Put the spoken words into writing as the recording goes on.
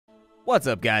What's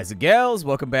up, guys and gals?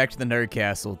 Welcome back to the Nerd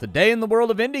Castle. Today in the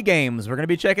world of indie games, we're going to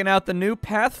be checking out the new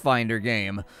Pathfinder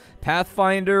game,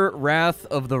 Pathfinder Wrath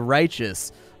of the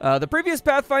Righteous. The previous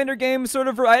Pathfinder game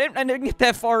I didn't get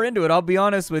that far into it, I'll be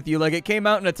honest with you. Like, it came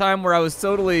out in a time where I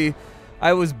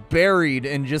was buried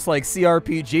in just like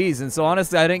cRPGs, and so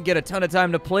honestly, I didn't get a ton of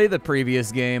time to play the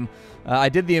previous game. I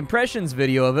did the impressions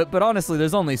video of it, but honestly,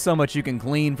 there's only so much you can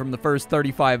glean from the first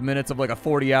 35 minutes of like a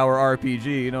 40-hour RPG,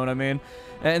 you know what I mean?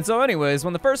 And so anyways,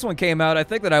 when the first one came out, I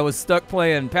think that I was stuck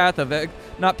playing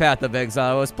not Path of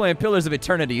Exile, I was playing Pillars of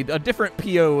Eternity, a different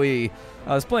PoE.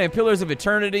 I was playing Pillars of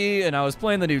Eternity, and I was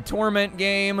playing the new Torment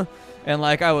game, and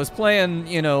like I was playing,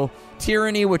 you know,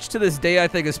 Tyranny, which to this day I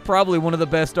think is probably one of the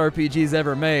best RPGs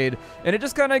ever made, and it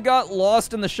just kind of got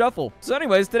lost in the shuffle. So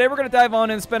anyways, today we're going to dive on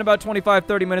and spend about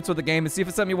 25-30 minutes with the game and see if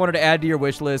it's something you wanted to add to your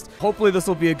wish list. Hopefully this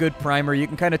will be a good primer. You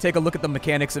can kind of take a look at the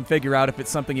mechanics and figure out if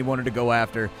it's something you wanted to go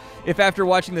after. If after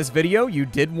watching this video you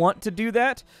did want to do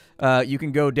that, you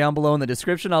can go down below in the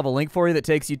description. I'll have a link for you that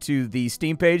takes you to the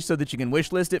Steam page so that you can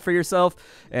wish list it for yourself,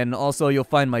 and also you'll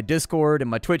find my Discord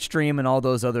and my Twitch stream and all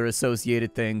those other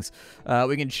associated things.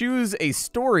 We can choose a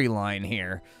storyline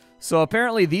here. So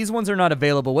apparently these ones are not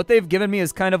available. What they've given me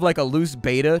is kind of like a loose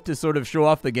beta to sort of show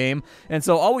off the game, and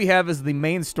so all we have is the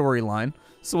main storyline.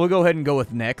 So we'll go ahead and go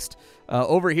with next.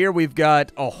 Over here we've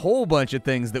got a whole bunch of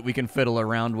things that we can fiddle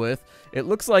around with. It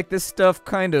looks like this stuff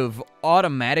kind of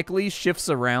automatically shifts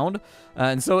around,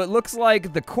 and so it looks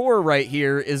like the core right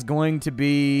here is going to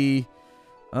be...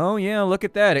 Oh yeah, look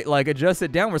at that. It like adjusts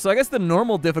it downward. So I guess the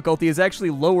normal difficulty is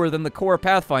actually lower than the core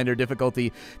Pathfinder difficulty.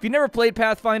 If you've never played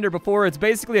Pathfinder before, it's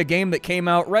basically a game that came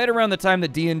out right around the time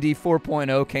that D&D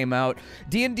 4.0 came out.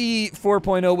 D&D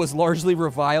 4.0 was largely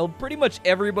reviled. Pretty much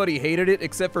everybody hated it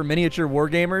except for miniature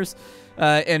wargamers.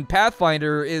 And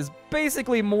Pathfinder is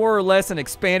basically more or less an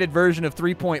expanded version of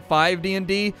 3.5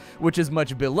 D&D, which is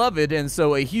much beloved, and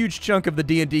so a huge chunk of the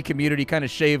D&D community kind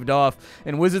of shaved off,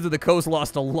 and Wizards of the Coast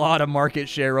lost a lot of market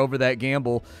share over that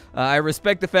gamble. I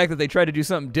respect the fact that they tried to do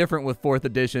something different with 4th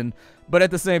edition, but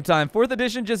at the same time, 4th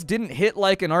edition just didn't hit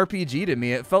like an RPG to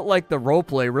me. It felt like the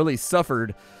roleplay really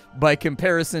suffered by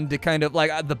comparison to kind of,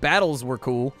 like, the battles were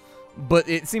cool, but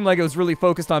it seemed like it was really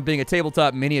focused on being a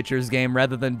tabletop miniatures game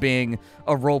rather than being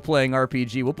a role-playing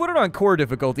RPG. We'll put it on core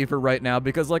difficulty for right now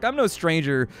because, like, I'm no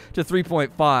stranger to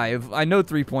 3.5. I know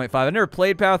 3.5. I never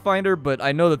played Pathfinder, but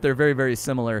I know that they're very, very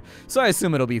similar, so I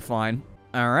assume it'll be fine.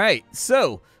 All right,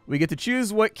 so we get to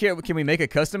choose what can we make a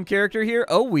custom character here?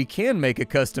 Oh, we can make a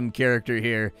custom character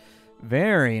here.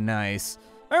 Very nice.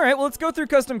 All right, well, let's go through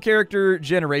custom character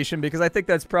generation because I think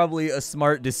that's probably a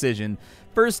smart decision.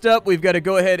 First up, we've got to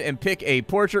go ahead and pick a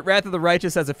portrait. Wrath of the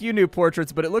Righteous has a few new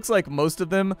portraits, but it looks like most of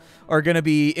them are going to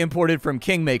be imported from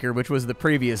Kingmaker, which was the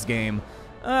previous game.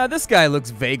 This guy looks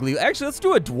vaguely... Actually, let's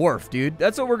do a dwarf, dude.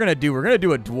 That's what we're going to do. We're going to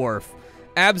do a dwarf.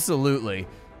 Absolutely.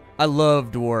 I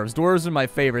love dwarves. Dwarves are my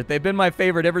favorite. They've been my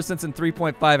favorite ever since in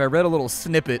 3.5. I read a little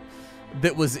snippet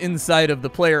that was inside of the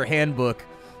player handbook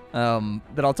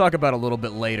that I'll talk about a little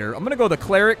bit later. I'm going to go the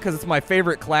Cleric because it's my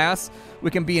favorite class. We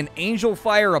can be an Angel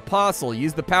Fire Apostle.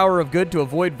 Use the power of good to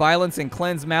avoid violence and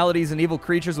cleanse maladies and evil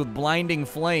creatures with blinding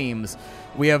flames.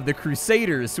 We have the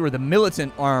Crusaders, who are the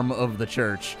militant arm of the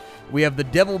church. We have the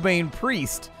Devilbane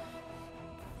Priest.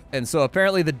 And so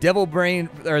apparently the Devilbane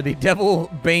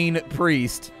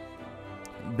Priest,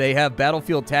 they have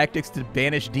battlefield tactics to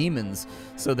banish demons.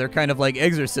 So they're kind of like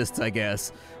exorcists, I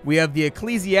guess. We have the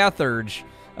Ecclesiathurge,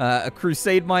 a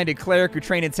crusade-minded cleric who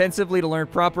train intensively to learn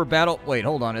proper battle... Wait,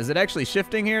 hold on. Is it actually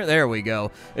shifting here? There we go.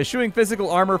 Eschewing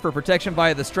physical armor for protection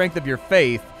via the strength of your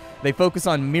faith. They focus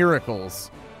on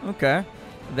miracles. Okay.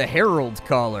 The Herald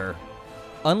Caller.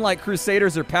 Unlike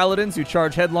Crusaders or Paladins who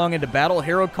charge headlong into battle,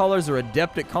 Herald Callers are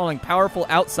adept at calling powerful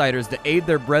outsiders to aid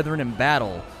their brethren in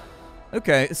battle.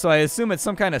 Okay, so I assume it's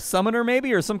some kind of summoner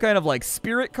maybe, or some kind of like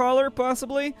spirit caller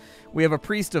possibly? We have a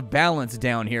Priest of Balance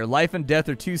down here. Life and death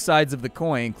are two sides of the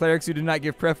coin. Clerics who do not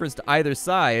give preference to either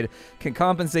side can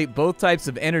compensate both types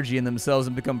of energy in themselves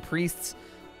and become Priests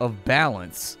of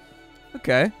Balance.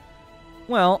 Okay.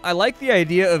 Well, I like the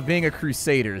idea of being a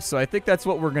Crusader, so I think that's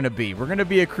what we're going to be. We're going to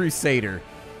be a Crusader.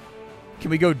 Can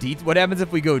we go what happens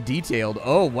if we go detailed?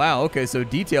 Oh, wow. Okay, so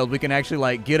detailed, we can actually,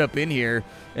 like, get up in here,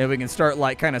 and we can start,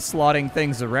 like, kind of slotting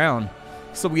things around.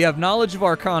 So we have Knowledge of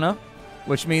Arcana,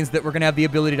 which means that we're going to have the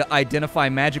ability to identify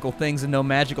magical things and know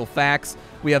magical facts.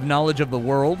 We have Knowledge of the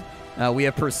World. We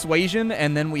have Persuasion,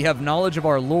 and then we have Knowledge of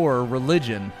our Lore,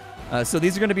 Religion. So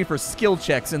these are going to be for skill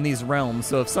checks in these realms.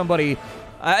 So if somebody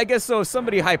I guess so. If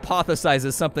somebody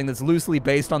hypothesizes something that's loosely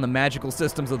based on the magical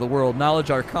systems of the world, knowledge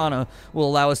arcana will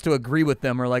allow us to agree with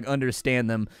them or like understand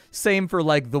them. Same for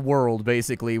like the world,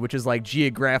 basically, which is like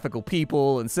geographical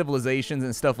people and civilizations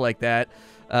and stuff like that.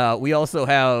 We also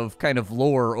have kind of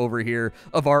lore over here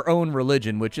of our own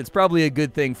religion, which it's probably a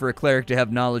good thing for a cleric to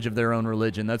have knowledge of their own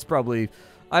religion. That's probably...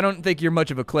 I don't think you're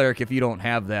much of a cleric if you don't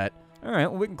have that. All right,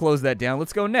 well, we can close that down.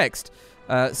 Let's go next.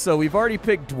 So we've already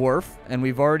picked Dwarf, and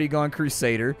we've already gone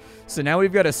Crusader. So now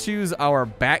we've got to choose our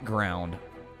background.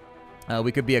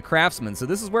 We could be a craftsman. So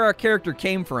this is where our character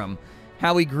came from,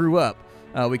 how he grew up.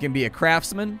 We can be a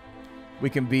craftsman. We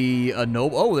can be a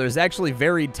noble. Oh, there's actually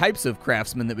varied types of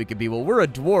craftsmen that we could be. Well, we're a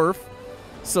dwarf.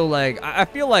 So, like, I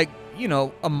feel like, you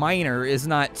know, a miner is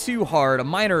not too hard. A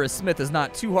miner or a smith is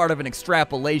not too hard of an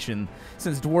extrapolation,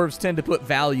 since dwarves tend to put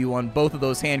value on both of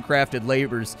those handcrafted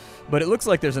labors. But it looks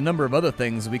like there's a number of other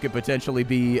things we could potentially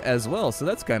be as well, so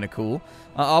that's kind of cool.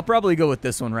 I'll probably go with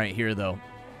this one right here, though.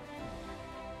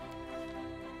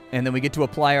 And then we get to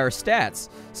apply our stats.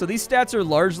 So these stats are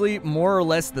largely more or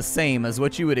less the same as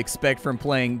what you would expect from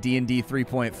playing D&D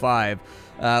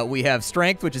 3.5. We have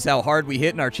strength, which is how hard we hit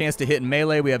and our chance to hit in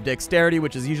melee. We have dexterity,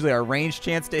 which is usually our ranged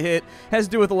chance to hit. Has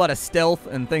to do with a lot of stealth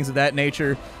and things of that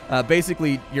nature.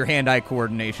 Basically, your hand-eye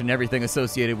coordination, everything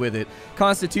associated with it.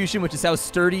 Constitution, which is how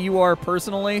sturdy you are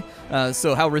personally.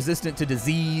 So how resistant to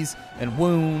disease and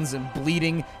wounds and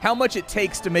bleeding. How much it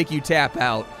takes to make you tap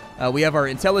out. We have our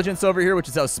intelligence over here, which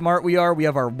is how smart we are. We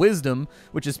have our wisdom,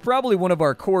 which is probably one of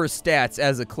our core stats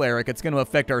as a cleric. It's going to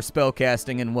affect our spell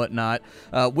casting and whatnot.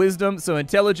 Wisdom, so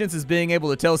intelligence is being able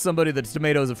to tell somebody that a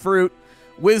tomato is a fruit.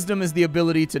 Wisdom is the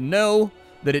ability to know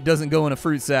that it doesn't go in a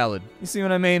fruit salad. You see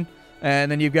what I mean?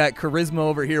 And then you've got charisma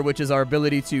over here, which is our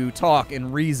ability to talk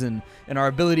and reason, and our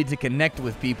ability to connect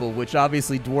with people, which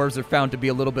obviously dwarves are found to be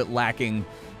a little bit lacking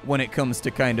when it comes to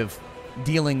kind of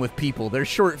dealing with people. They're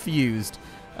short-fused.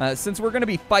 Since we're going to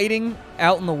be fighting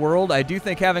out in the world, I do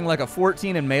think having like a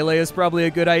 14 in melee is probably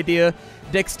a good idea.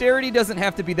 Dexterity doesn't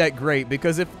have to be that great,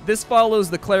 because if this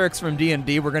follows the clerics from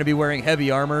D&D, we're going to be wearing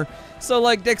heavy armor. So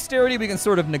like dexterity we can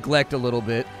sort of neglect a little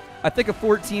bit. I think a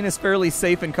 14 is fairly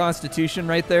safe in Constitution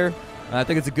right there. I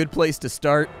think it's a good place to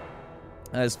start.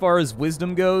 As far as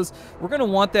wisdom goes, we're going to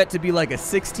want that to be like a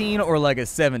 16 or like a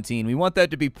 17. We want that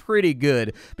to be pretty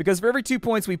good, because for every 2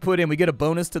 points we put in, we get a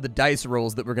bonus to the dice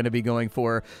rolls that we're going to be going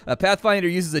for. Pathfinder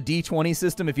uses a D20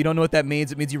 system. If you don't know what that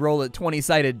means, it means you roll a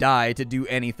 20-sided die to do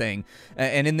anything.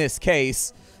 And in this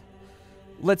case,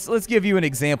 let's give you an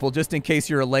example, just in case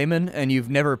you're a layman and you've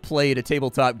never played a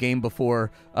tabletop game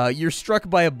before. You're struck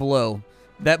by a blow.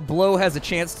 That blow has a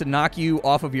chance to knock you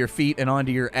off of your feet and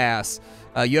onto your ass.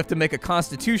 You have to make a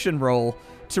Constitution roll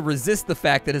to resist the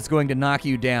fact that it's going to knock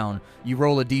you down. You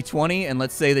roll a d20, and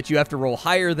let's say that you have to roll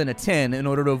higher than a 10 in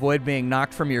order to avoid being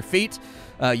knocked from your feet.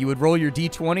 You would roll your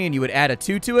d20, and you would add a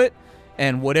 2 to it,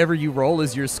 and whatever you roll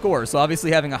is your score. So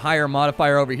obviously having a higher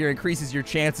modifier over here increases your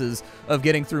chances of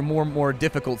getting through more and more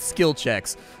difficult skill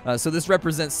checks. So this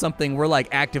represents something we're like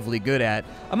actively good at.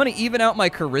 I'm going to even out my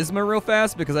charisma real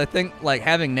fast, because I think like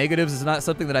having negatives is not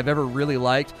something that I've ever really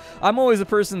liked. I'm always a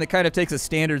person that kind of takes a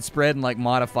standard spread and like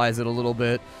modifies it a little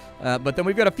bit. But then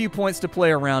we've got a few points to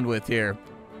play around with here.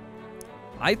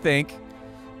 I think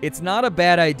it's not a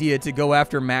bad idea to go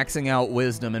after maxing out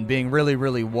wisdom and being really,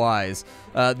 really wise.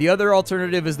 The other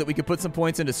alternative is that we could put some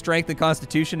points into strength and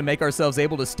constitution to make ourselves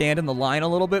able to stand in the line a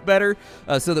little bit better,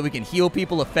 so that we can heal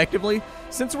people effectively.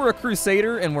 Since we're a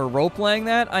crusader and we're role-playing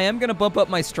that, I am going to bump up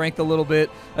my strength a little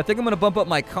bit. I think I'm going to bump up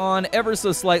my con ever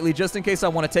so slightly, just in case I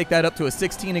want to take that up to a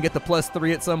 16 and get the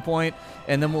 +3 at some point,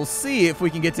 and then we'll see if we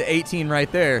can get to 18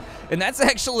 right there. And that's a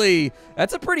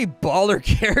pretty baller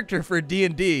character for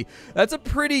D&D. That's a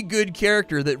pretty good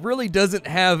character that really doesn't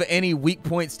have any weak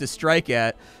points to strike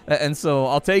at, and so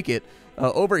I'll take it.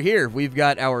 Over here, we've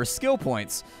got our skill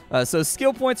points. So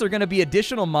skill points are going to be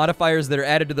additional modifiers that are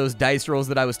added to those dice rolls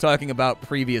that I was talking about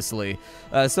previously.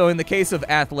 So in the case of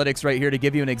athletics right here, to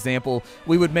give you an example,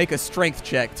 we would make a strength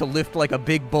check to lift like a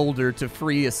big boulder to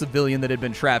free a civilian that had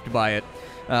been trapped by it.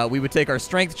 We would take our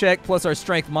strength check plus our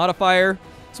strength modifier.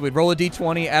 So we'd roll a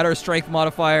d20, add our strength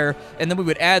modifier, and then we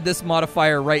would add this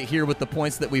modifier right here with the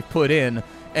points that we've put in.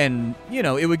 And, you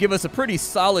know, it would give us a pretty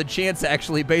solid chance,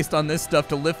 actually, based on this stuff,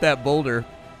 to lift that boulder.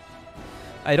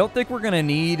 I don't think we're going to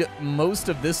need most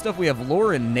of this stuff. We have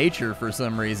lore and nature for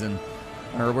some reason.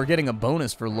 Or we're getting a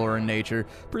bonus for lore and nature.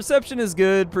 Perception is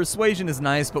good, persuasion is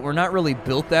nice, but we're not really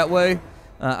built that way.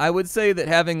 I would say that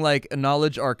having like a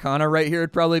knowledge arcana right here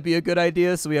would probably be a good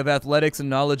idea. So we have athletics and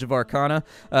knowledge of arcana.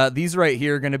 These right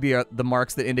here are going to be the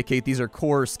marks that indicate these are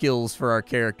core skills for our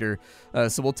character.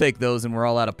 So we'll take those and we're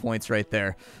all out of points right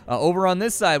there. Over on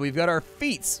this side, we've got our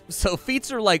feats. So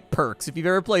feats are like perks. If you've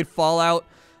ever played Fallout,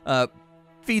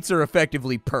 feats are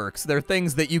effectively perks. They're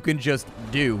things that you can just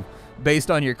do based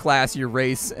on your class, your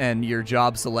race, and your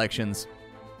job selections.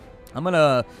 I'm going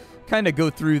to kind of go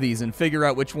through these and figure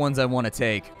out which ones I want to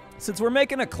take. Since we're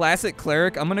making a classic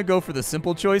cleric, I'm going to go for the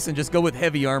simple choice and just go with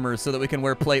heavy armor so that we can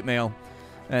wear plate mail.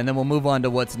 And then we'll move on to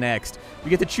what's next. We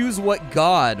get to choose what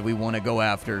god we want to go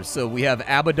after. So we have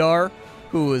Abadar,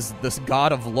 who is this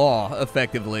god of law,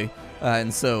 effectively.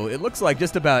 And so it looks like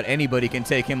just about anybody can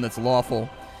take him that's lawful.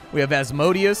 We have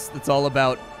Asmodeus, that's all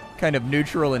about kind of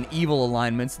neutral and evil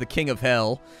alignments, the king of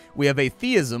hell. We have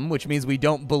atheism, which means we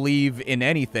don't believe in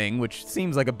anything, which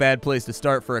seems like a bad place to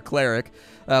start for a cleric.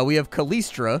 We have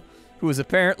Callistra, who is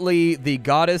apparently the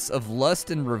goddess of lust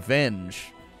and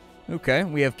revenge. Okay,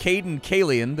 we have Caden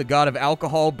Kalian, the god of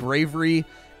alcohol, bravery,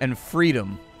 and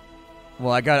freedom.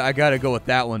 Well, I gotta go with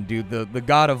that one, dude. The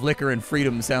god of liquor and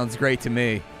freedom sounds great to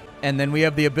me. And then we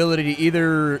have the ability to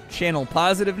either channel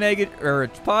positive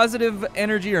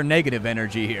energy or negative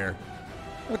energy here.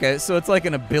 Okay, so it's like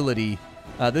an ability.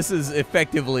 This is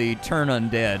effectively turn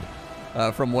undead,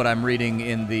 from what I'm reading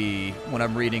in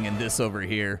this over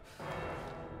here.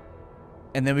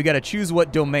 And then we got to choose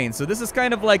what domain. So this is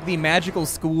kind of like the magical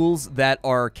schools that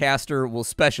our caster will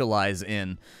specialize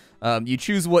in. You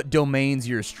choose what domains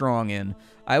you're strong in.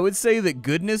 I would say that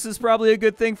goodness is probably a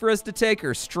good thing for us to take,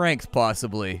 or strength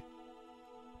possibly.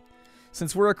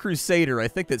 Since we're a crusader, I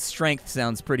think that strength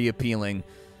sounds pretty appealing.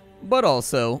 But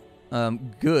also,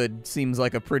 good seems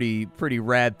like a pretty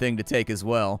rad thing to take as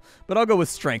well. But I'll go with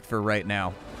strength for right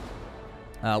now.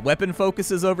 Weapon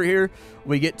focuses over here.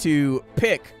 We get to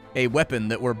pick a weapon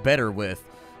that we're better with.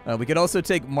 We could also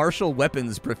take martial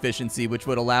weapons proficiency, which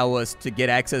would allow us to get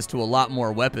access to a lot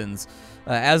more weapons.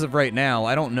 As of right now,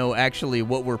 I don't know actually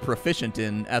what we're proficient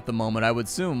in at the moment. I would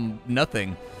assume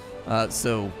nothing.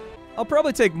 So I'll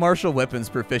probably take martial weapons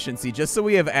proficiency just so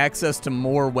we have access to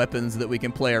more weapons that we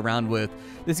can play around with.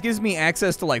 This gives me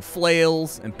access to like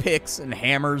flails and picks and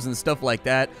hammers and stuff like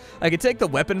that. I could take the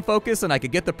weapon focus and I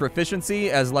could get the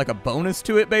proficiency as like a bonus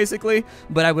to it basically,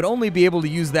 but I would only be able to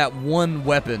use that one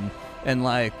weapon. And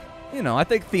like, you know, I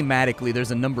think thematically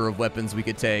there's a number of weapons we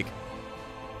could take.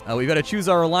 We've got to choose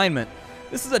our alignment.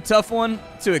 This is a tough one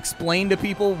to explain to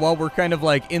people while we're kind of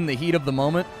like in the heat of the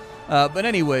moment. But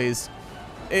anyways,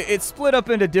 it's split up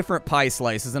into different pie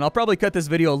slices, and I'll probably cut this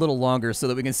video a little longer so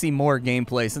that we can see more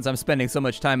gameplay since I'm spending so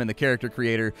much time in the character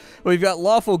creator. We've got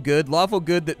lawful good. Lawful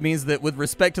good, that means that with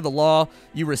respect to the law,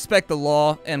 you respect the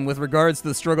law, and with regards to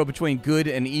the struggle between good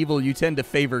and evil, you tend to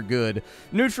favor good.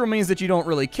 Neutral means that you don't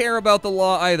really care about the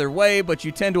law either way, but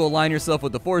you tend to align yourself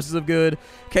with the forces of good.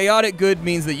 Chaotic good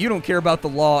means that you don't care about the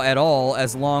law at all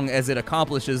as long as it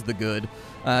accomplishes the good.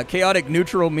 Chaotic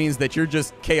neutral means that you're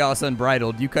just chaos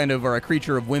unbridled. You kind of are a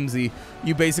creature of whimsy.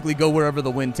 You basically go wherever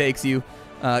the wind takes you.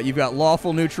 You've got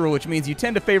lawful neutral, which means you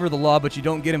tend to favor the law, but you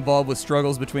don't get involved with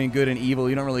struggles between good and evil.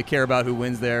 You don't really care about who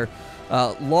wins there.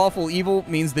 Lawful evil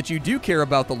means that you do care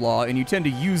about the law, and you tend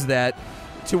to use that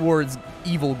towards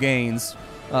evil gains.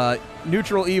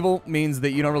 Neutral evil means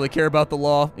that you don't really care about the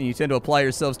law, and you tend to apply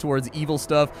yourselves towards evil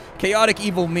stuff. Chaotic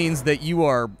evil means that you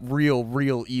are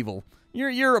real evil.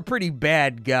 You're a pretty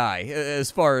bad guy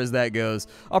as far as that goes.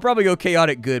 I'll probably go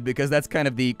chaotic good because that's kind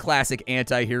of the classic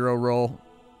anti-hero role.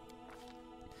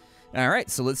 All right,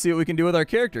 so let's see what we can do with our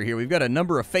character here. We've got a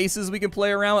number of faces we can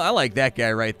play around with. I like that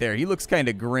guy right there. He looks kind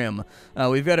of grim.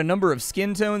 We've got a number of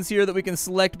skin tones here that we can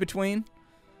select between.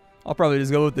 I'll probably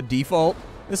just go with the default.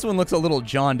 This one looks a little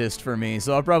jaundiced for me,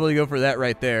 so I'll probably go for that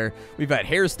right there. We've got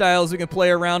hairstyles we can play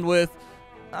around with.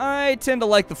 I tend to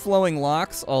like the flowing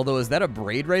locks, although is that a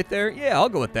braid right there? Yeah, I'll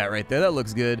go with that right there. That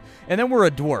looks good. And then we're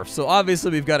a dwarf, so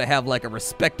obviously we've got to have like a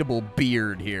respectable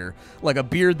beard here. Like a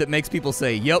beard that makes people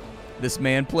say, yep, this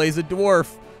man plays a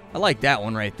dwarf. I like that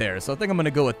one right there, so I think I'm going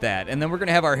to go with that. And then we're going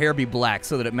to have our hair be black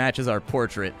so that it matches our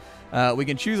portrait. We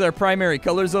can choose our primary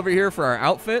colors over here for our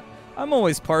outfit. I'm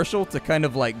always partial to kind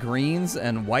of like greens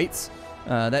and whites.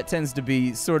 That tends to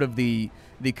be sort of the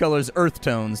colors, earth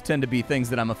tones tend to be things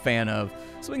that I'm a fan of.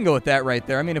 So we can go with that right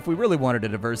there. I mean, if we really wanted to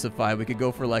diversify, we could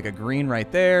go for like a green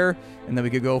right there, and then we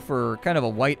could go for kind of a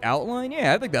white outline.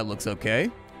 Yeah, I think that looks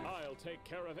okay. I'll take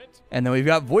care of it. And then we've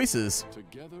got voices.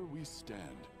 Together we stand.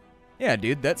 Yeah,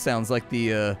 dude, that sounds like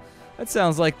the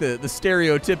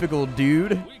stereotypical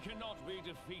dude. We cannot be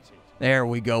defeated. There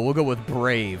we go. We'll go with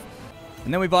brave.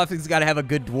 And then we've obviously got to have a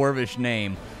good dwarvish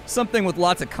name. Something with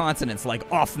lots of consonants like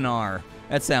Ofnar.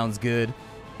 That sounds good.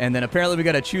 And then apparently we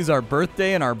got to choose our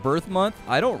birthday and our birth month.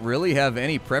 I don't really have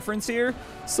any preference here,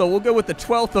 so we'll go with the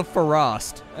 12th of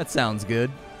Farast. That sounds good.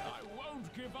 I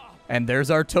won't give up. And there's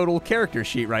our total character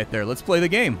sheet right there. Let's play the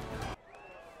game.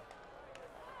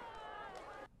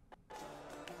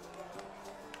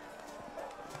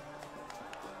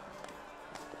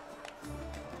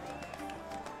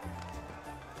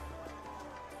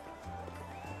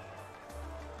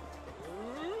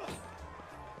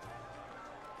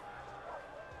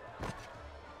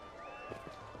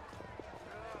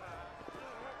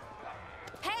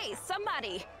 Hey,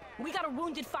 somebody! We got a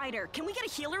wounded fighter. Can we get a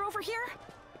healer over here?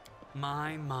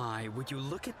 My, would you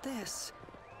look at this?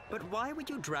 But why would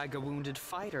you drag a wounded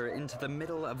fighter into the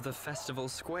middle of the festival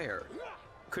square?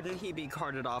 Couldn't he be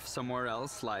carted off somewhere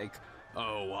else, like,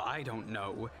 oh, I don't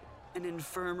know, an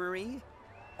infirmary?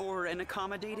 Or an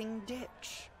accommodating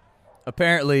ditch?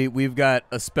 Apparently, we've got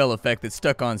a spell effect that's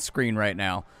stuck on screen right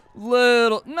now.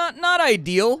 Not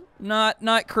ideal.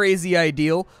 Not crazy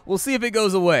ideal. We'll see if it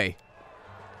goes away.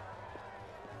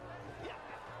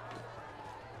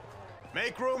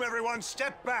 Make room, everyone.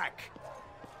 Step back.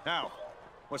 Now,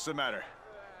 what's the matter?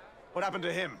 What happened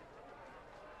to him?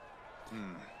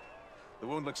 The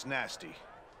wound looks nasty.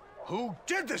 Who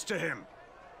did this to him?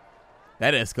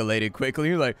 That escalated quickly.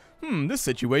 You're like, this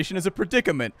situation is a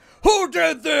predicament. Who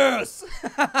did this?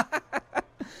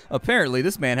 Apparently,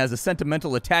 this man has a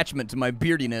sentimental attachment to my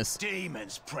beardiness.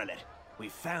 Demons, Prelate. We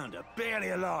found her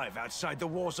barely alive outside the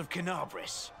walls of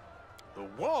Canabris. The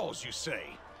walls, you say?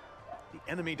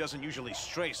 The enemy doesn't usually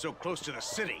stray so close to the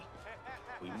city.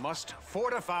 We must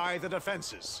fortify the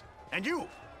defenses. And you,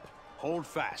 hold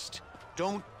fast.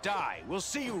 Don't die. We'll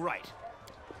see you right.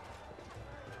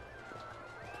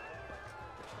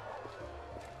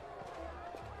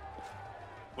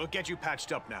 We'll get you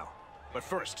patched up now. But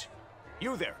first,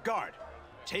 you there, guard.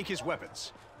 Take his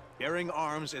weapons. Bearing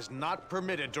arms is not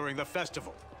permitted during the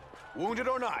festival. Wounded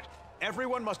or not,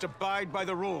 everyone must abide by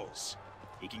the rules.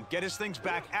 He can get his things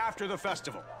back after the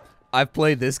festival. I've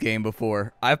played this game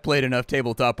before. I've played enough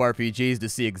tabletop RPGs to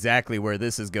see exactly where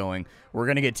this is going. We're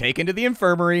going to get taken to the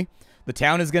infirmary. The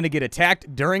town is going to get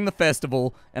attacked during the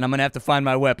festival, and I'm going to have to find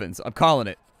my weapons. I'm calling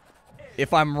it.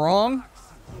 If I'm wrong,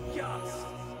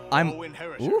 Owen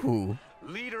Herisher, Ooh.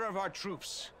 leader of our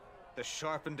troops, the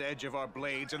sharpened edge of our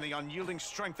blades and the unyielding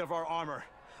strength of our armor.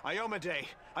 Iomade,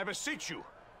 I beseech you,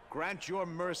 grant your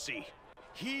mercy.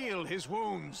 Heal his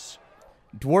wounds.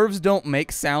 Dwarves don't make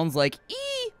sounds like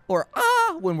ee or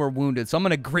ah when we're wounded, so I'm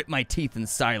going to grit my teeth in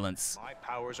silence. My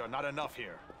powers are not enough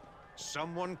here.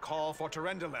 Someone call for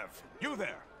Terendelev. You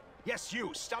there. Yes,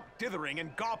 you. Stop dithering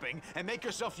and gawping and make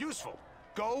yourself useful.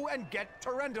 Go and get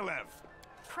Terendelev.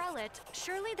 Prelate,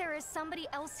 surely there is somebody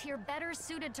else here better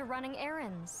suited to running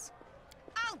errands.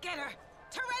 I'll get her!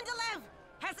 Terendelev!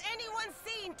 Has anyone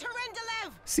seen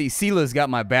Terendelev? See, Seela's got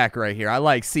my back right here. I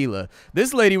like Seela.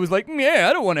 This lady was like, yeah,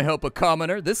 I don't want to help a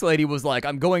commoner. This lady was like,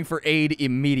 I'm going for aid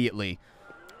immediately.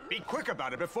 Be quick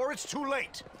about it before it's too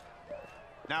late.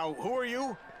 Now, who are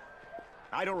you?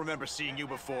 I don't remember seeing you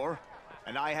before,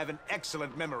 and I have an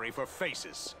excellent memory for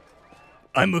faces.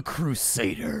 I'm a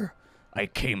crusader. I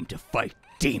came to fight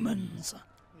demons.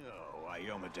 Oh,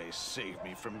 Iomade saved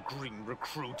me from green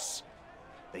recruits.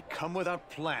 They come without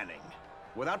planning,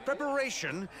 without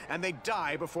preparation, and they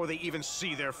die before they even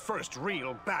see their first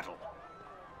real battle.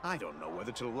 I don't know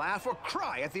whether to laugh or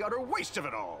cry at the utter waste of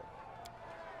it all.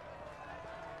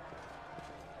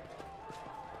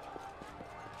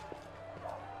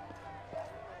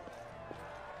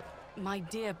 My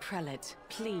dear prelate,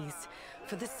 please,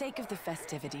 for the sake of the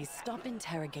festivities, stop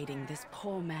interrogating this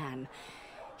poor man.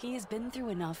 He has been through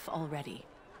enough already.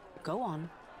 Go on.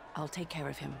 I'll take care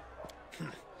of him.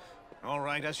 All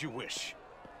right, as you wish.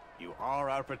 You are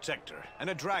our protector, and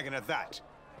a dragon at that.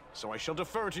 So I shall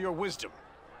defer to your wisdom.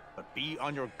 But be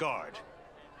on your guard.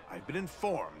 I've been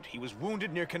informed he was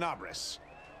wounded near Canabris.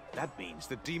 That means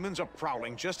the demons are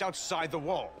prowling just outside the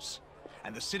walls.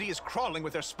 And the city is crawling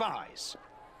with their spies.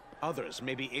 Others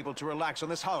may be able to relax on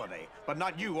this holiday, but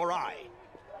not you or I.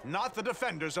 Not the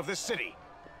defenders of this city.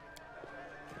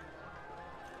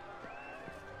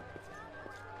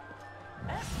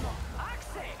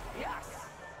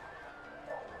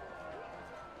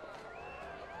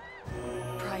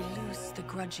 Pry loose the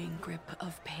grudging grip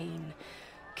of pain.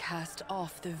 Cast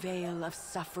off the veil of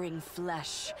suffering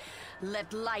flesh.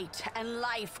 Let light and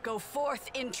life go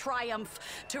forth in triumph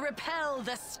to repel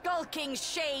the skulking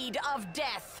shade of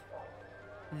death.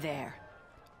 There.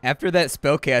 After that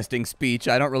spellcasting speech,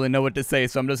 I don't really know what to say,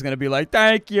 so I'm just going to be like,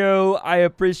 thank you. I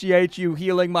appreciate you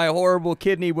healing my horrible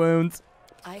kidney wounds.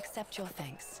 I accept your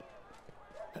thanks,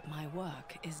 but my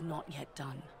work is not yet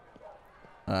done.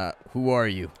 Who are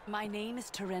you? My name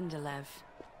is Terendelev.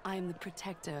 I am the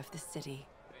protector of the city.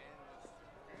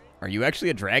 Are you actually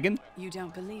a dragon? You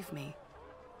don't believe me?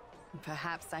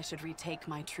 Perhaps I should retake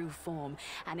my true form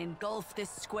and engulf this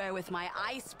square with my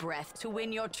ice breath to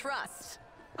win your trust.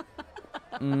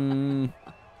 Pay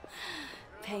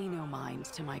no mind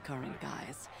to my current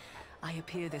guise. I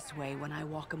appear this way when I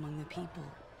walk among the people.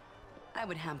 I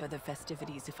would hamper the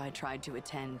festivities if I tried to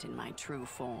attend in my true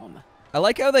form. I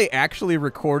like how they actually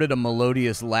recorded a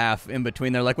melodious laugh in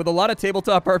between there. Like, with a lot of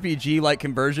tabletop RPG, like,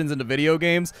 conversions into video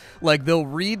games, like, they'll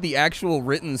read the actual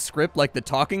written script, like, the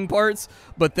talking parts,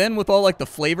 but then with all, like, the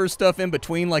flavor stuff in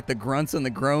between, like, the grunts and the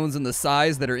groans and the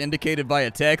sighs that are indicated by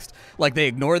a text, like, they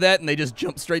ignore that and they just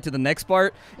jump straight to the next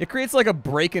part. It creates, like, a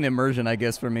break in immersion, I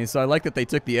guess, for me, so I like that they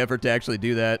took the effort to actually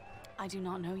do that. I do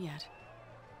not know yet,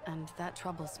 and that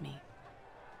troubles me.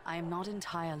 I am not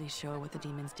entirely sure what the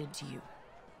demons did to you.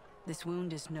 This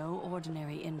wound is no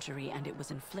ordinary injury, and it was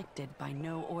inflicted by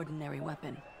no ordinary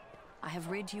weapon. I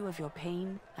have rid you of your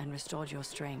pain and restored your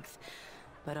strength,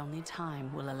 but only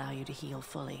time will allow you to heal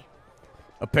fully.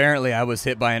 Apparently, I was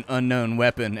hit by an unknown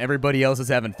weapon. Everybody else is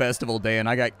having festival day, and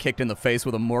I got kicked in the face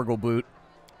with a Morgul boot.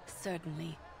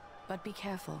 Certainly, but be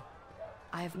careful.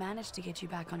 I have managed to get you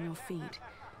back on your feet,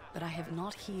 but I have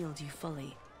not healed you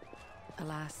fully.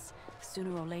 Alas,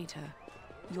 sooner or later,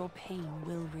 your pain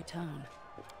will return.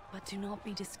 But do not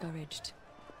be discouraged.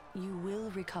 You will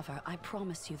recover, I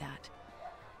promise you that.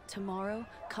 Tomorrow,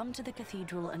 come to the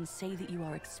cathedral and say that you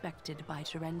are expected by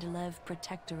Terendelev,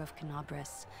 protector of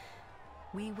Canabras.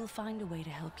 We will find a way to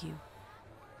help you.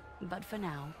 But for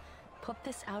now, put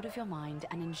this out of your mind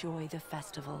and enjoy the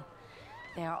festival.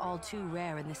 They are all too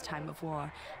rare in this time of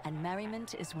war, and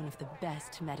merriment is one of the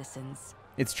best medicines.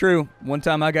 It's true. One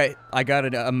time I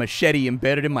got a machete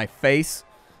embedded in my face,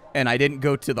 and I didn't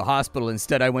go to the hospital.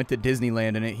 Instead, I went to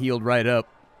Disneyland, and it healed right up.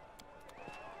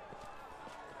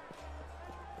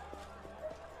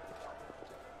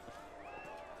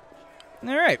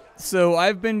 All right, so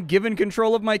I've been given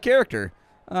control of my character.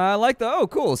 I like the, oh,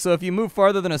 cool. So if you move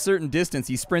farther than a certain distance,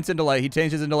 he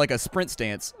changes into like a sprint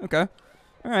stance. Okay.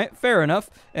 All right, fair enough.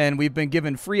 And we've been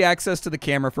given free access to the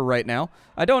camera for right now.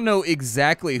 I don't know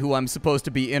exactly who I'm supposed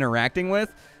to be interacting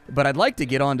with, but I'd like to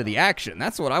get on to the action.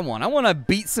 That's what I want. I want to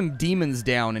beat some demons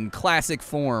down in classic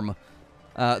form.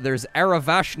 There's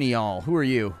Aravashnial. Who are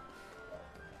you?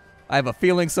 I have a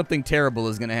feeling something terrible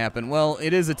is going to happen. Well,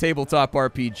 it is a tabletop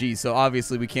RPG, so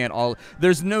obviously we can't all...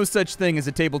 There's no such thing as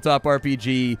a tabletop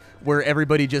RPG where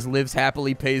everybody just lives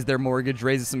happily, pays their mortgage,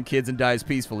 raises some kids, and dies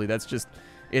peacefully. That's just...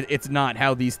 It's not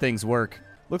how these things work.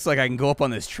 Looks like I can go up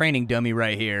on this training dummy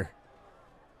right here.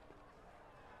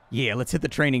 Yeah, let's hit the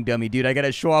training dummy, dude. I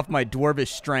gotta show off my dwarvish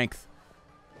strength.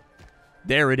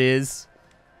 There it is.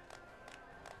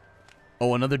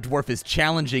 Oh, another dwarf is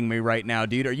challenging me right now,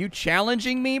 dude. Are you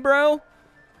challenging me, bro?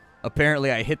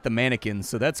 Apparently, I hit the mannequin,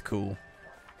 so that's cool.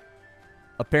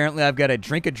 Apparently, I've got to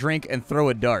drink a drink and throw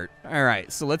a dart. All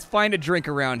right, so let's find a drink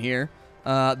around here.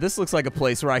 This looks like a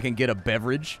place where I can get a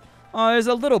beverage. Oh, there's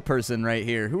a little person right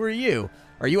here. Who are you?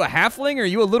 Are you a halfling or are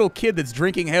you a little kid that's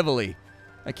drinking heavily?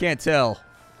 I can't tell.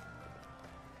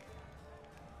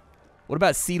 What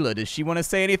about Sela? Does she want to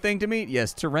say anything to me?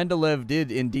 Yes, Terendelev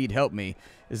did indeed help me.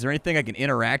 Is there anything I can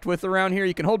interact with around here?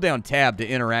 You can hold down tab to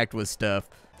interact with stuff.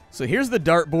 So here's the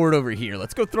dartboard over here.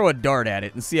 Let's go throw a dart at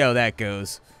it and see how that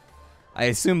goes. I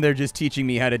assume they're just teaching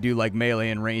me how to do like melee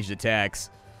and ranged attacks.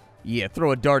 Yeah,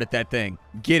 throw a dart at that thing.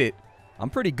 Get it. I'm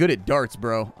pretty good at darts,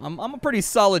 bro. I'm a pretty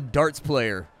solid darts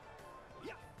player.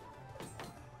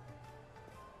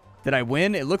 Did I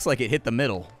win? It looks like it hit the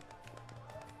middle.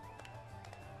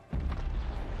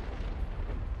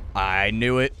 I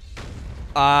knew it.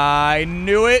 I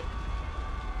knew it.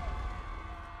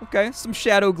 Okay, some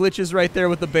shadow glitches right there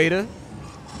with the beta.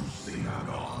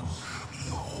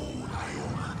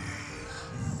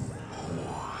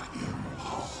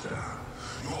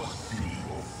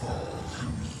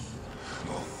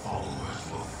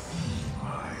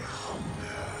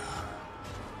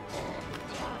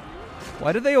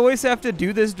 Why do they always have to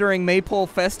do this during Maypole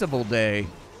Festival Day?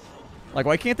 Like,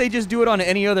 why can't they just do it on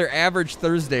any other average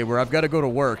Thursday where I've got to go to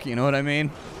work? You know what I mean?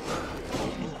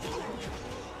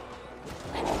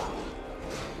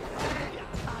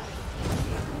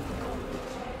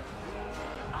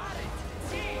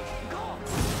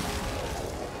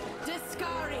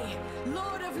 Discari,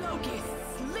 Lord of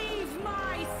Locusts, leave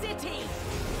my city!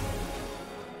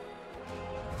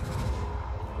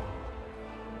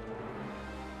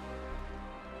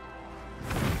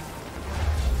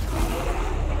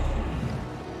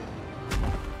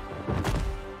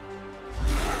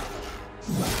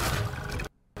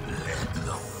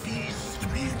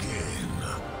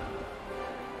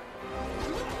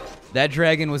 That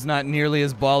dragon was not nearly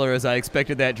as baller as I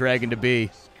expected that dragon to be.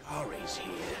 Discari's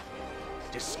here.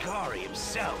 Discari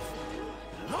himself.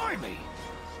 Blimey!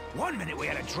 One minute we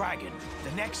had a dragon,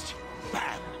 the next,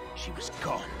 bam, she was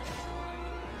gone.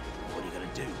 What are you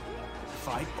gonna do?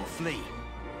 Fight or flee?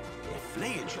 If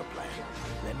fleeing's your plan,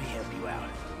 let me help you out.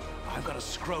 I've got a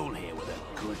scroll here with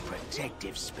a good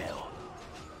protective spell.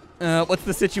 What's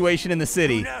the situation in the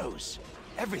city? Who knows?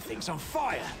 Everything's on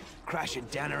fire, crashing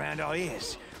down around our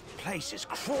ears. Place is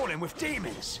crawling with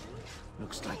demons.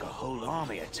 Looks like a whole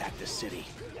army attacked the city.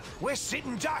 We're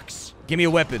sitting ducks. Give me a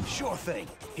weapon. Sure thing.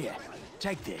 Here,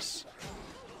 take this.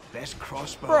 Best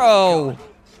crossbow. Bro!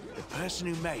 The person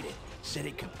who made it said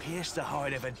it could pierce the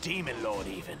heart of a demon lord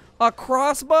even. A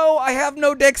crossbow? I have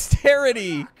no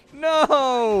dexterity.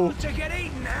 No! To get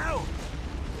eaten now!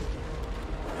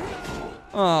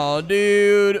 Oh,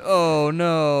 dude. Oh,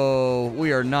 no.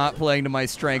 We are not playing to my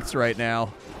strengths right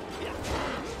now.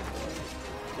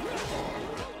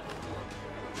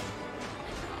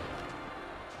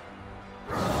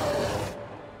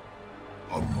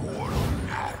 A mortal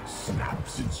gnat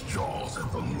snaps its jaws at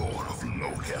the Lord of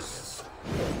Locusts.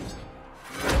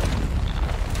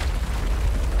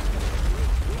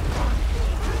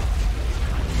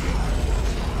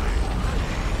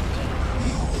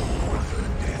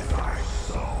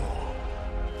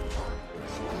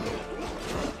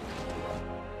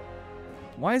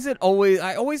 Why is it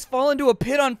I always fall into a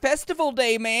pit on festival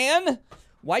day, man?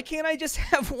 Why can't I just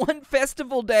have one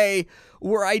festival day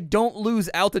where I don't lose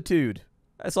altitude?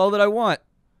 That's all that I want.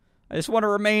 I just want to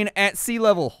remain at sea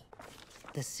level.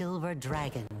 The silver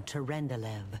dragon,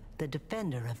 Terendelev, the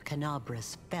defender of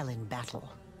Canabras, fell in battle.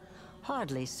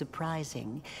 Hardly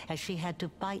surprising, as she had to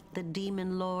fight the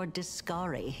demon lord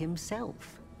Discari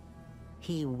himself.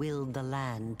 He willed the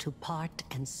land to part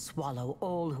and swallow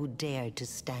all who dared to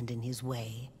stand in his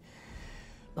way.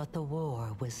 But the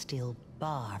war was still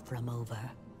far from over.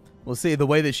 Well, see, the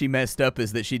way that she messed up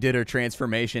is that she did her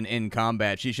transformation in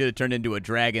combat. She should have turned into a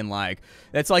dragon, like.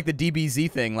 That's like the DBZ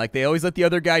thing. Like, they always let the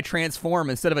other guy transform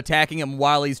instead of attacking him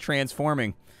while he's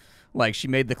transforming. Like, she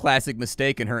made the classic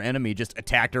mistake and her enemy just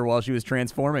attacked her while she was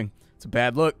transforming. It's a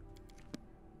bad look.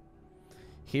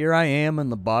 Here I am in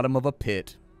the bottom of a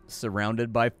pit,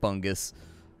 surrounded by fungus.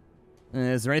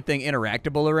 Is there anything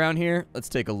interactable around here? Let's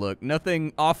take a look.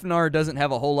 Nothing. Offnar doesn't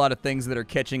have a whole lot of things that are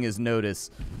catching his notice.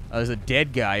 There's a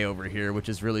dead guy over here, which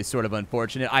is really sort of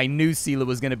unfortunate. I knew Sela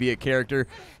was going to be a character.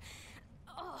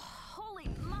 Oh, holy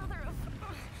mother of...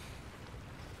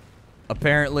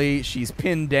 Apparently, she's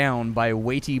pinned down by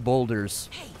weighty boulders.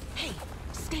 Hey,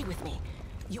 stay with me.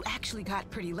 You actually got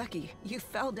pretty lucky. You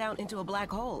fell down into a black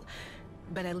hole.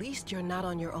 But at least you're not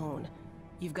on your own.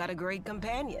 You've got a great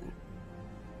companion.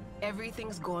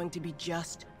 Everything's going to be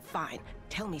just fine.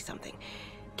 Tell me something.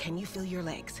 Can you feel your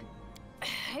legs?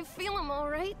 I feel them all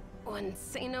right. Wouldn't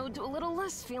say no to a little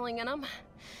less feeling in them.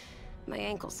 My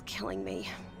ankle's killing me,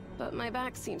 but my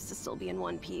back seems to still be in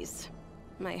one piece.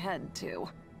 My head, too.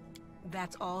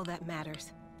 That's all that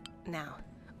matters. Now,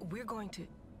 we're going to...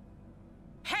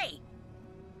 Hey!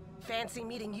 Fancy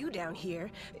meeting you down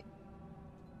here.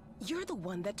 You're the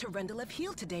one that Terendelev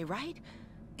healed today, right?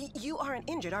 You aren't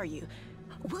injured, are you?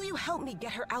 Will you help me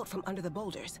get her out from under the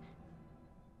boulders?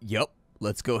 Yup.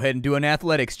 Let's go ahead and do an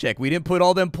athletics check. We didn't put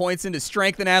all them points into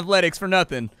strength and athletics for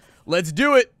nothing. Let's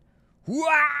do it. Wah!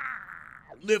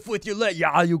 Lift with your leg.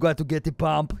 Yeah, you got to get the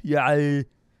pump. Yeah.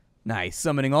 Nice.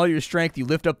 Summoning all your strength, you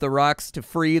lift up the rocks to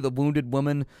free the wounded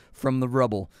woman from the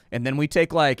rubble. And then we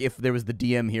take, like, if there was the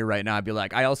DM here right now, I'd be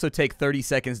like, I also take 30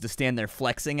 seconds to stand there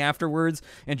flexing afterwards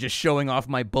and just showing off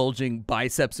my bulging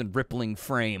biceps and rippling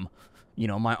frame. You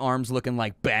know, my arms looking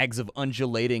like bags of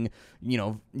undulating, you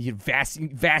know,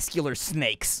 vascular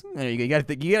snakes. You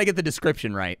gotta get the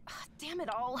description right. Damn it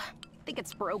all. I think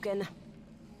it's broken.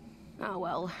 Oh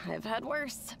well, I've had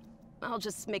worse. I'll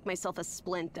just make myself a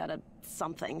splint out of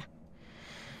something.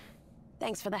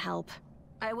 Thanks for the help.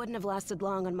 I wouldn't have lasted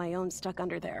long on my own stuck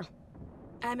under there.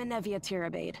 I'm Inevia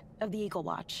Tirabade, of the Eagle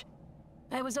Watch.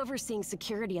 I was overseeing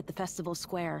security at the festival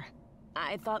square.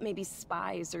 I thought maybe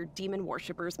spies or demon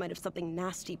worshippers might have something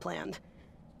nasty planned.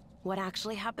 What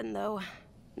actually happened, though,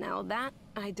 now that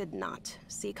I did not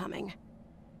see coming.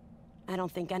 I don't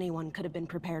think anyone could have been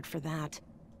prepared for that.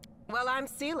 Well, I'm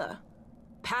Sela.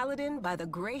 Paladin by the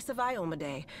grace of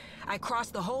Iomedae. I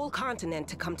crossed the whole continent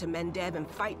to come to Mendeb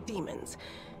and fight demons.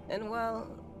 And well,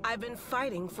 I've been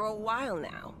fighting for a while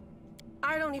now.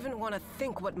 I don't even want to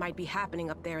think what might be happening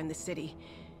up there in the city.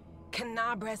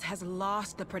 Canabras has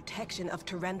lost the protection of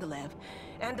Terendelev,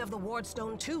 and of the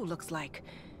Wardstone too, looks like.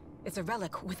 It's a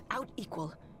relic without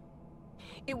equal.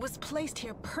 It was placed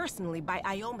here personally by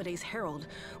Iomede's herald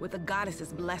with the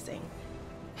goddess's blessing.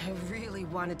 I really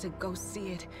wanted to go see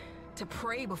it, to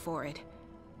pray before it.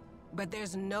 But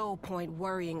there's no point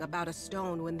worrying about a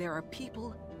stone when there are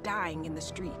people dying in the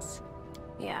streets.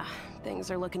 Yeah,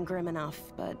 things are looking grim enough,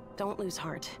 but don't lose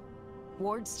heart.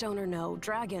 Wardstone or no,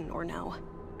 dragon or no,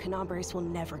 Canabres will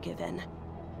never give in.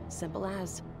 Simple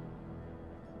as.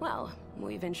 Well,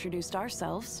 we've introduced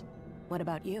ourselves. What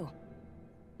about you?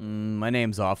 My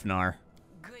name's Offnar.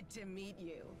 Good to meet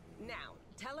you. Now,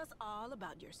 tell us all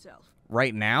about yourself.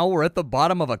 Right now, we're at the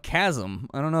bottom of a chasm.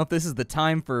 I don't know if this is the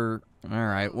time for...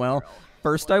 Alright, well,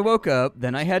 first I woke up,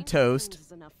 then I had toast.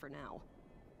 Is enough for now.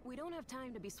 We don't have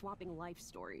time to be swapping life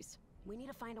stories. We need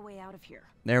to find a way out of here.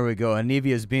 There we go.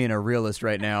 Anivia's being a realist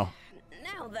right now.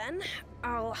 Now then,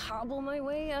 I'll hobble my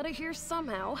way out of here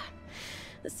somehow.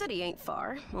 The city ain't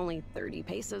far, only 30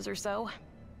 paces or so.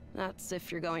 That's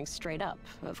if you're going straight up,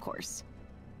 of course.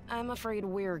 I'm afraid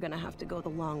we're gonna have to go the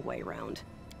long way round.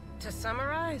 To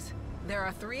summarize, there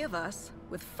are 3 of us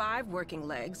with 5 working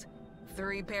legs,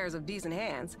 3 pairs of decent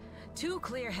hands, 2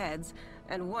 clear heads,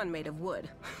 and 1 made of wood.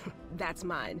 That's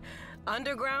mine.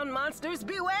 Underground monsters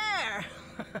beware!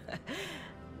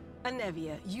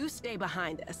 Anevia, you stay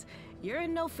behind us. You're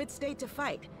in no fit state to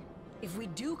fight. If we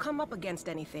do come up against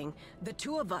anything, the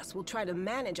 2 of us will try to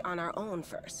manage on our own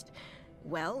first.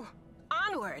 Well,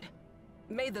 onward!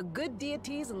 May the good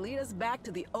deities lead us back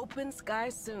to the open sky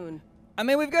soon. I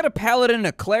mean, we've got a paladin and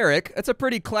a cleric. That's a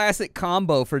pretty classic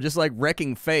combo for just, like,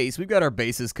 wrecking face. We've got our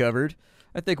bases covered.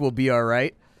 I think we'll be all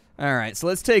right. All right, so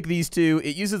let's take these 2.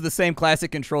 It uses the same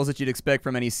classic controls that you'd expect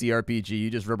from any cRPG. You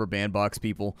just rubber band box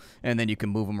people, and then you can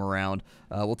move them around.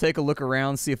 We'll take a look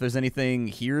around, see if there's anything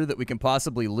here that we can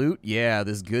possibly loot. Yeah,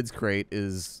 this goods crate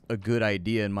is a good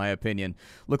idea, in my opinion.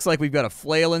 Looks like we've got a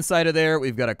flail inside of there,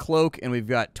 we've got a cloak, and we've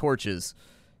got torches.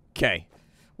 Okay.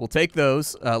 We'll take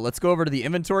those. Let's go over to the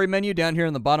inventory menu down here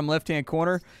in the bottom left-hand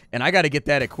corner, and I got to get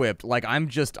that equipped. Like, I'm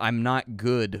not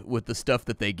good with the stuff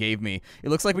that they gave me. It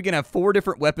looks like we can have 4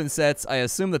 different weapon sets. I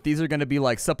assume that these are going to be,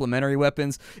 like, supplementary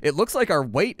weapons. It looks like our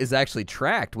weight is actually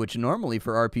tracked, which normally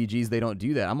for RPGs they don't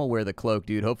do that. I'm going to wear the cloak,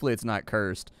 dude. Hopefully it's not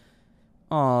cursed.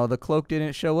 Aw, the cloak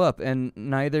didn't show up, and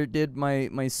neither did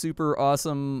my super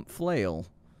awesome flail.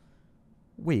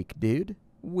 Weak, dude.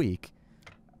 Weak.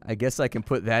 I guess I can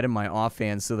put that in my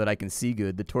offhand so that I can see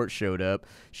good. The torch showed up.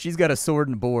 She's got a sword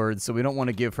and board, so we don't want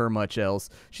to give her much else.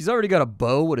 She's already got a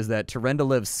bow. What is that?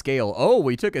 Terendalev's scale. Oh,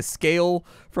 we took a scale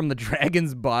from the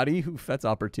dragon's body. Oof, that's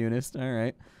opportunist. All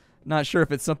right. Not sure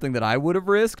if it's something that I would have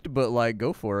risked, but, like,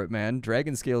 go for it, man.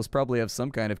 Dragon scales probably have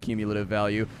some kind of cumulative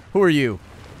value. Who are you?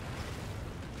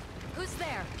 Who's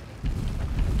there?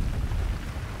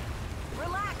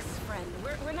 Relax, friend.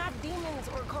 We're not demons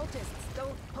or cultists.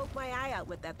 Don't poke my eye out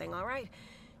with that thing, all right?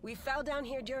 We fell down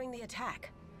here during the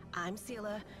attack. I'm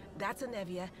Sela, that's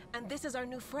Anevia, and this is our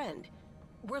new friend.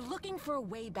 We're looking for a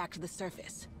way back to the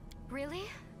surface. Really?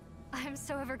 I'm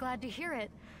so ever glad to hear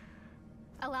it.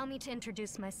 Allow me to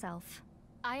introduce myself.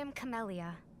 I am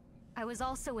Camellia. I was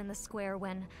also in the square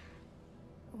when...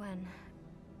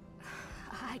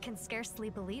 I can scarcely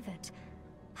believe it.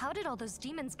 How did all those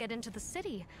demons get into the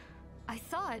city? I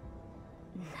thought,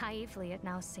 naively it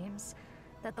now seems,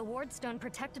 that the Wardstone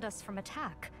protected us from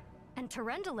attack. And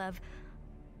Terendalev,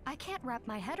 I can't wrap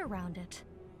my head around it.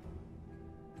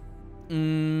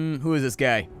 Who is this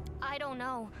guy? I don't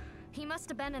know. He must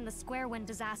have been in the square when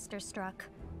disaster struck.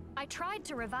 I tried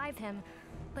to revive him,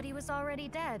 but he was already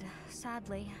dead,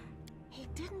 sadly. He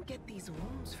didn't get these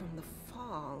wounds from the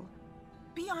fall.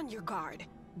 Be on your guard.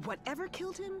 Whatever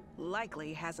killed him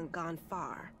likely hasn't gone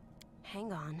far.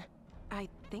 Hang on. I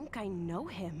think I know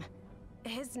him.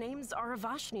 His name's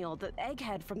Aravashniel, the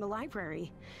egghead from the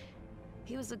library.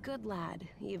 He was a good lad,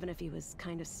 even if he was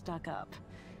kind of stuck up.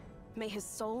 May his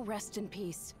soul rest in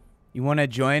peace. You want to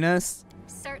join us?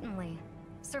 Certainly.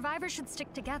 Survivors should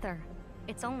stick together.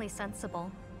 It's only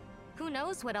sensible. Who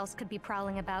knows what else could be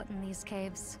prowling about in these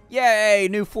caves? Yay,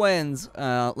 new friends.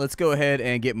 Let's go ahead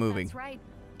and get moving. That's right.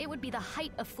 It would be the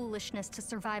height of foolishness to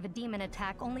survive a demon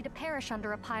attack only to perish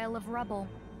under a pile of rubble.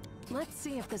 Let's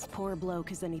see if this poor bloke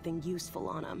has anything useful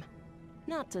on him.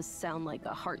 Not to sound like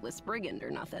a heartless brigand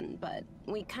or nothing, but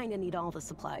we kinda need all the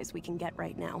supplies we can get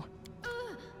right now.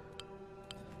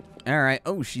 Alright.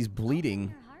 Oh, she's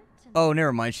bleeding. Oh,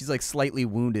 never mind. She's, like, slightly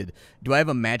wounded. Do I have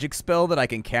a magic spell that I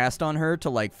can cast on her to,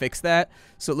 like, fix that?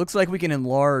 So it looks like we can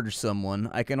enlarge someone.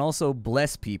 I can also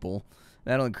bless people.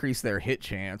 That'll increase their hit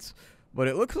chance. But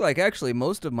it looks like, actually,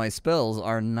 most of my spells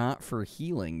are not for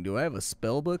healing. Do I have a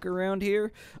spell book around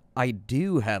here? I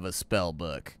do have a spell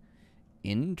book.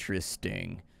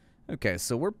 Interesting. Okay,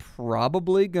 so we're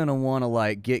probably going to want to,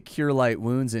 like, get Cure Light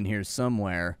Wounds in here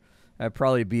somewhere. That'd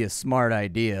probably be a smart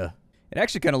idea. It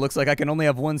actually kind of looks like I can only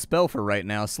have one spell for right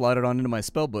now slotted on into my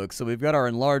spell book. So we've got our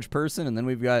Enlarge Person, and then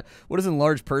we've got... What does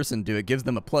Enlarge Person do? It gives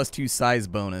them a +2 size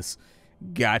bonus.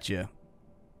 Gotcha.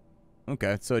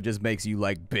 Okay, so it just makes you,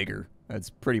 like, bigger. That's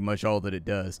pretty much all that it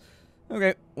does.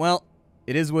 Okay, well,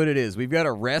 it is what it is. We've got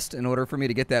to rest in order for me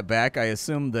to get that back. I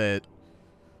assume that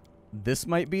this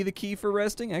might be the key for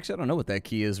resting. Actually, I don't know what that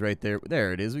key is right there.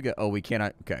 There it is. We got... Oh, we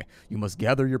cannot... Okay. You must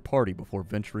gather your party before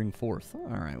venturing forth.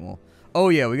 All right, well... Oh,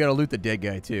 yeah, we got to loot the dead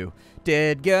guy, too.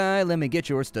 Dead guy, let me get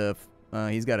your stuff.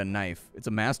 He's got a knife. It's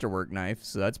a masterwork knife,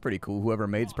 so that's pretty cool. Whoever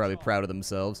made's probably proud of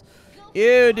themselves.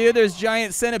 Ew, dude, there's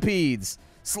giant centipedes.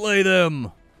 Slay them.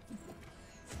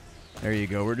 There you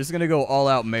go. We're just going to go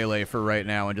all-out melee for right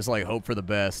now and just, like, hope for the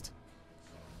best.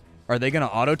 Are they going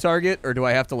to auto-target, or do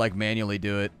I have to, like, manually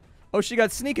do it? Oh, she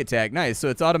got sneak attack. Nice. So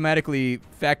it's automatically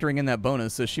factoring in that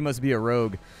bonus, so she must be a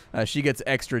rogue. She gets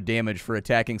extra damage for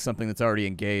attacking something that's already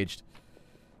engaged.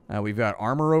 We've got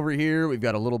armor over here, we've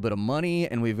got a little bit of money,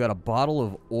 and we've got a bottle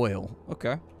of oil.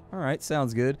 Okay. All right,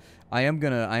 sounds good. I am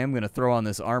gonna throw on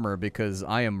this armor because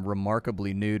I am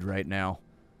remarkably nude right now.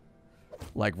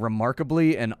 Like,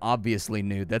 remarkably and obviously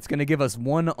nude. That's gonna give us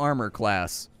 1 armor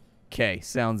class. Okay,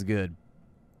 sounds good.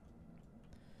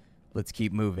 Let's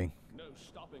keep moving. No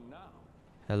stopping now.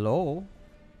 Hello?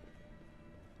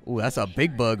 Ooh, that's a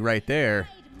big bug right there.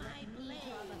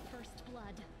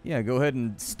 Yeah, go ahead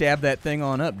and stab that thing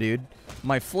on up, dude.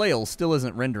 My flail still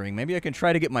isn't rendering. Maybe I can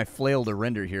try to get my flail to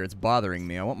render here. It's bothering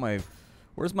me. I want my...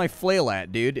 Where's my flail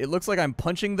at, dude? It looks like I'm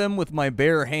punching them with my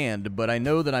bare hand, but I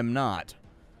know that I'm not.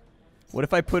 What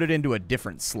if I put it into a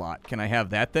different slot? Can I have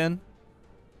that then?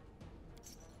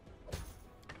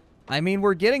 I mean,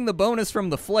 we're getting the bonus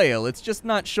from the flail. It's just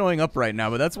not showing up right now,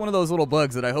 but that's one of those little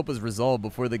bugs that I hope is resolved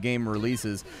before the game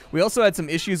releases. We also had some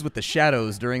issues with the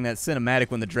shadows during that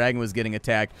cinematic when the dragon was getting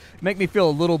attacked. Make me feel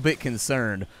a little bit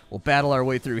concerned. We'll battle our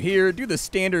way through here, do the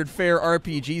standard fair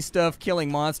RPG stuff,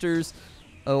 killing monsters.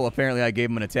 Oh, apparently I gave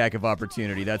them an attack of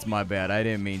opportunity. That's my bad. I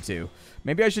didn't mean to.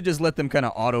 Maybe I should just let them kind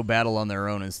of auto-battle on their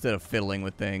own instead of fiddling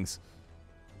with things.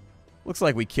 Looks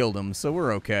like we killed them, so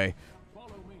we're okay.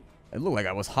 It looked like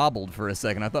I was hobbled for a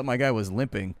second. I thought my guy was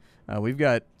limping. We've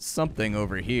got something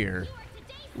over here.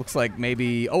 Looks like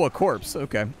maybe... Oh, a corpse.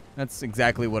 Okay. That's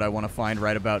exactly what I want to find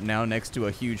right about now next to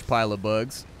a huge pile of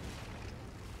bugs.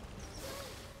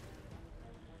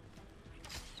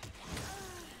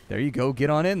 There you go. Get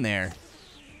on in there.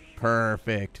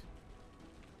 Perfect.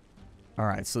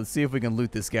 Alright, so let's see if we can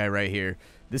loot this guy right here.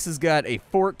 This has got a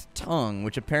forked tongue,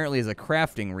 which apparently is a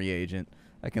crafting reagent.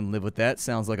 I can live with that.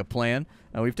 Sounds like a plan.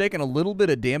 We've taken a little bit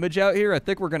of damage out here. I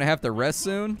think we're going to have to rest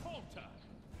soon.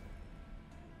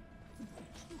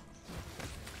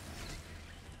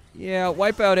 Yeah,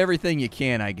 wipe out everything you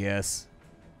can, I guess.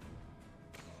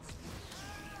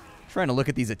 Trying to look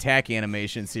at these attack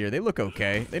animations here. They look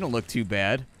okay. They don't look too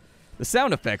bad. The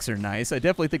sound effects are nice. I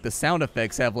definitely think the sound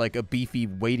effects have like a beefy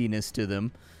weightiness to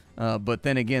them. But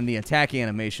then again, the attack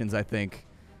animations, I think...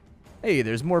 Hey,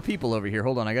 there's more people over here.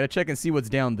 Hold on, I gotta check and see what's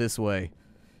down this way.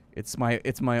 It's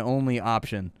my only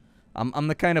option. I'm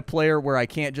the kind of player where I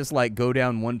can't just like go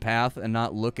down one path and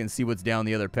not look and see what's down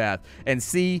the other path. And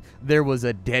see, there was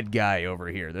a dead guy over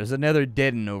here. There's another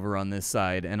deaden over on this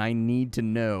side, and I need to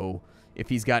know if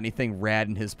he's got anything rad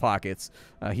in his pockets.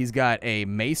 He's got a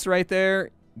mace right there.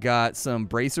 Got some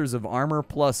bracers of armor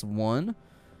 +1.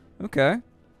 Okay.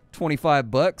 25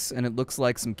 bucks, and it looks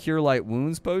like some Cure Light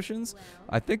Wounds potions.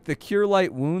 I think the Cure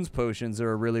Light Wounds potions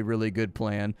are a really, really good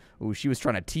plan. Ooh, she was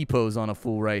trying to T-pose on a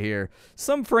fool right here.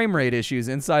 Some frame rate issues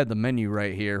inside the menu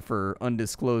right here for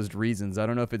undisclosed reasons. I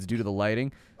don't know if it's due to the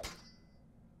lighting.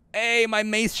 Hey, my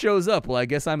mace shows up. Well, I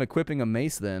guess I'm equipping a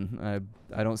mace then.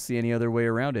 I don't see any other way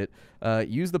around it.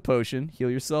 Use the potion, heal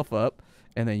yourself up,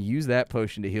 and then use that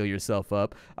potion to heal yourself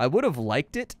up. I would have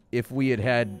liked it if we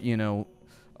had, you know,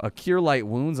 a Cure Light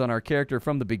Wounds on our character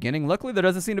from the beginning. Luckily, there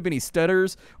doesn't seem to be any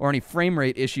stutters or any frame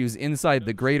rate issues inside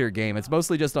the greater game. It's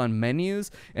mostly just on menus,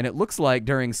 and it looks like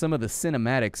during some of the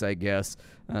cinematics, I guess.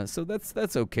 So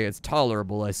that's okay. It's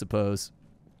tolerable, I suppose.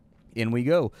 In we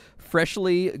go.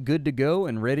 Freshly good to go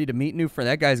and ready to meet new friends.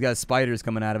 That guy's got spiders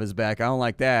coming out of his back. I don't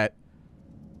like that.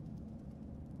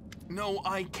 No,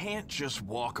 I can't just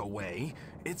walk away.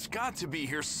 It's got to be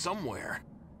here somewhere.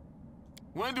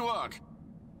 Wenduok!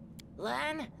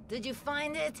 Lan, did you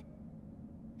find it?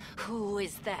 Who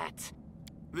is that?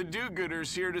 The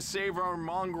do-gooders here to save our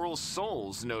mongrel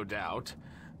souls, no doubt.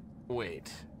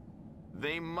 Wait.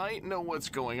 They might know what's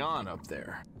going on up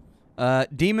there.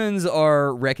 Demons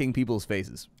are wrecking people's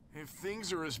faces. If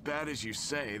things are as bad as you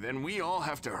say, then we all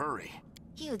have to hurry.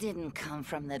 You didn't come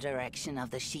from the direction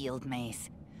of the shield maze.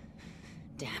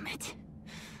 Damn it.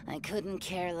 I couldn't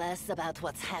care less about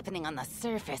what's happening on the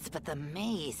surface, but the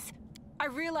maze. I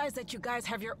realize that you guys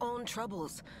have your own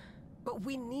troubles, but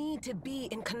we need to be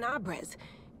in Canabres.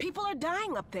 People are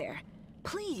dying up there.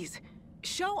 Please,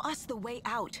 show us the way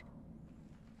out.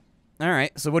 All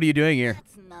right, so what are you doing here?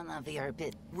 That's none of your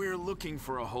bit. We're looking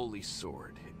for a holy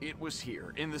sword. It was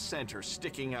here, in the center,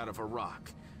 sticking out of a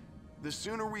rock. The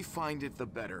sooner we find it, the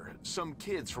better. Some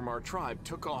kids from our tribe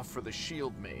took off for the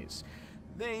shield maze.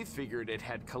 They figured it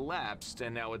had collapsed,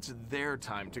 and now it's their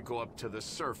time to go up to the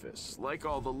surface, like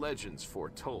all the legends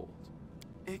foretold.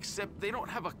 Except they don't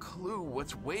have a clue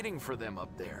what's waiting for them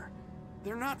up there.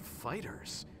 They're not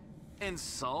fighters. And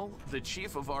Saul, the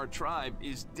chief of our tribe,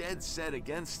 is dead set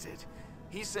against it.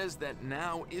 He says that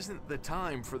now isn't the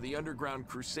time for the underground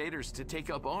crusaders to take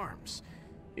up arms.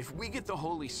 If we get the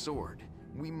holy sword,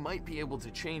 we might be able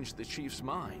to change the chief's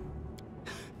mind.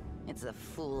 It's a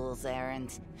fool's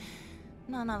errand.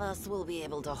 None of us will be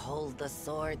able to hold the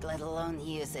sword, let alone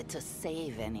use it to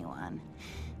save anyone.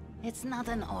 It's not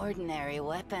an ordinary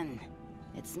weapon.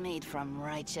 It's made from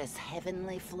righteous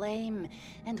heavenly flame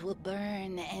and will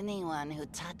burn anyone who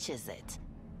touches it.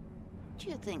 Do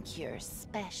you think you're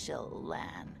special,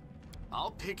 Lan?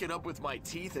 I'll pick it up with my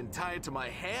teeth and tie it to my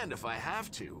hand if I have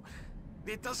to.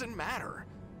 It doesn't matter.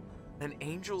 An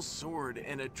angel's sword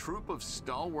and a troop of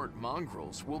stalwart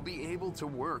mongrels will be able to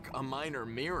work a minor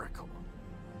miracle.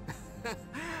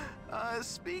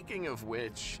 Speaking of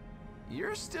which,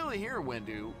 you're still here,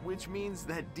 Wendu, which means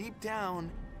that deep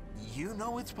down, you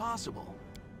know it's possible.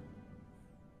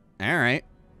 All right.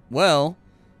 Well,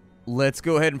 let's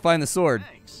go ahead and find the sword.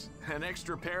 Thanks. An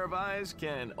extra pair of eyes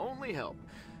can only help.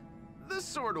 The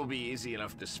sword will be easy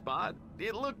enough to spot.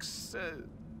 It looks,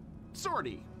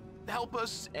 swordy. Help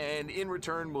us, and in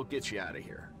return, we'll get you out of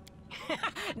here.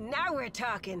 Now we're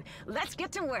talking. Let's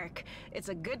get to work. It's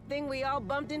a good thing we all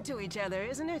bumped into each other,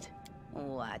 isn't it?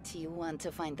 What, you want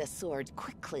to find the sword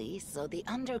quickly so the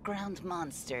underground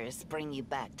monsters bring you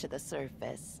back to the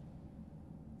surface?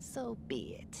 So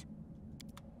be it.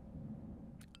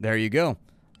 There you go.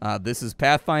 This is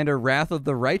Pathfinder Wrath of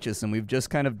the Righteous, and we've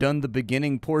just kind of done the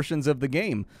beginning portions of the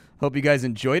game. Hope you guys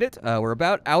enjoyed it. We're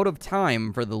about out of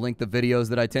time for the length of videos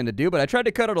that I tend to do, but I tried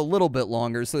to cut it a little bit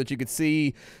longer so that you could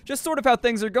see just sort of how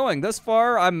things are going. Thus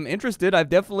far, I'm interested. I'm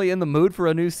definitely in the mood for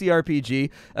a new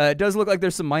cRPG. It does look like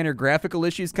there's some minor graphical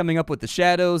issues coming up with the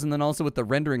shadows and then also with the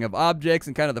rendering of objects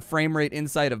and kind of the frame rate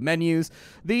inside of menus.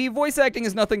 The voice acting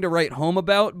is nothing to write home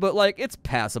about, but like it's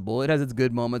passable. It has its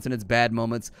good moments and its bad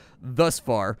moments thus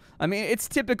far. I mean, it's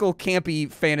typical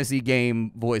campy fantasy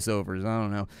game voiceovers. I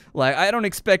don't know. Like, I don't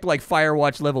expect like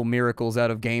Firewatch level miracles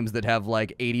out of games that have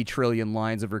like 80 trillion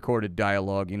lines of recorded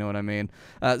dialogue, you know what I mean?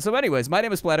 So anyways, my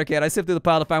name is Splattercat. I sift through the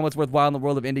pile to find what's worthwhile in the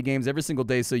world of indie games every single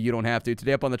day so you don't have to.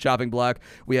 Today up on the chopping block,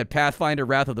 we had Pathfinder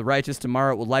Wrath of the Righteous.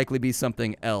 Tomorrow it will likely be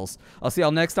something else. I'll see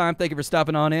y'all next time. Thank you for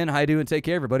stopping on in. How you doing? Take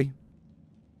care, everybody.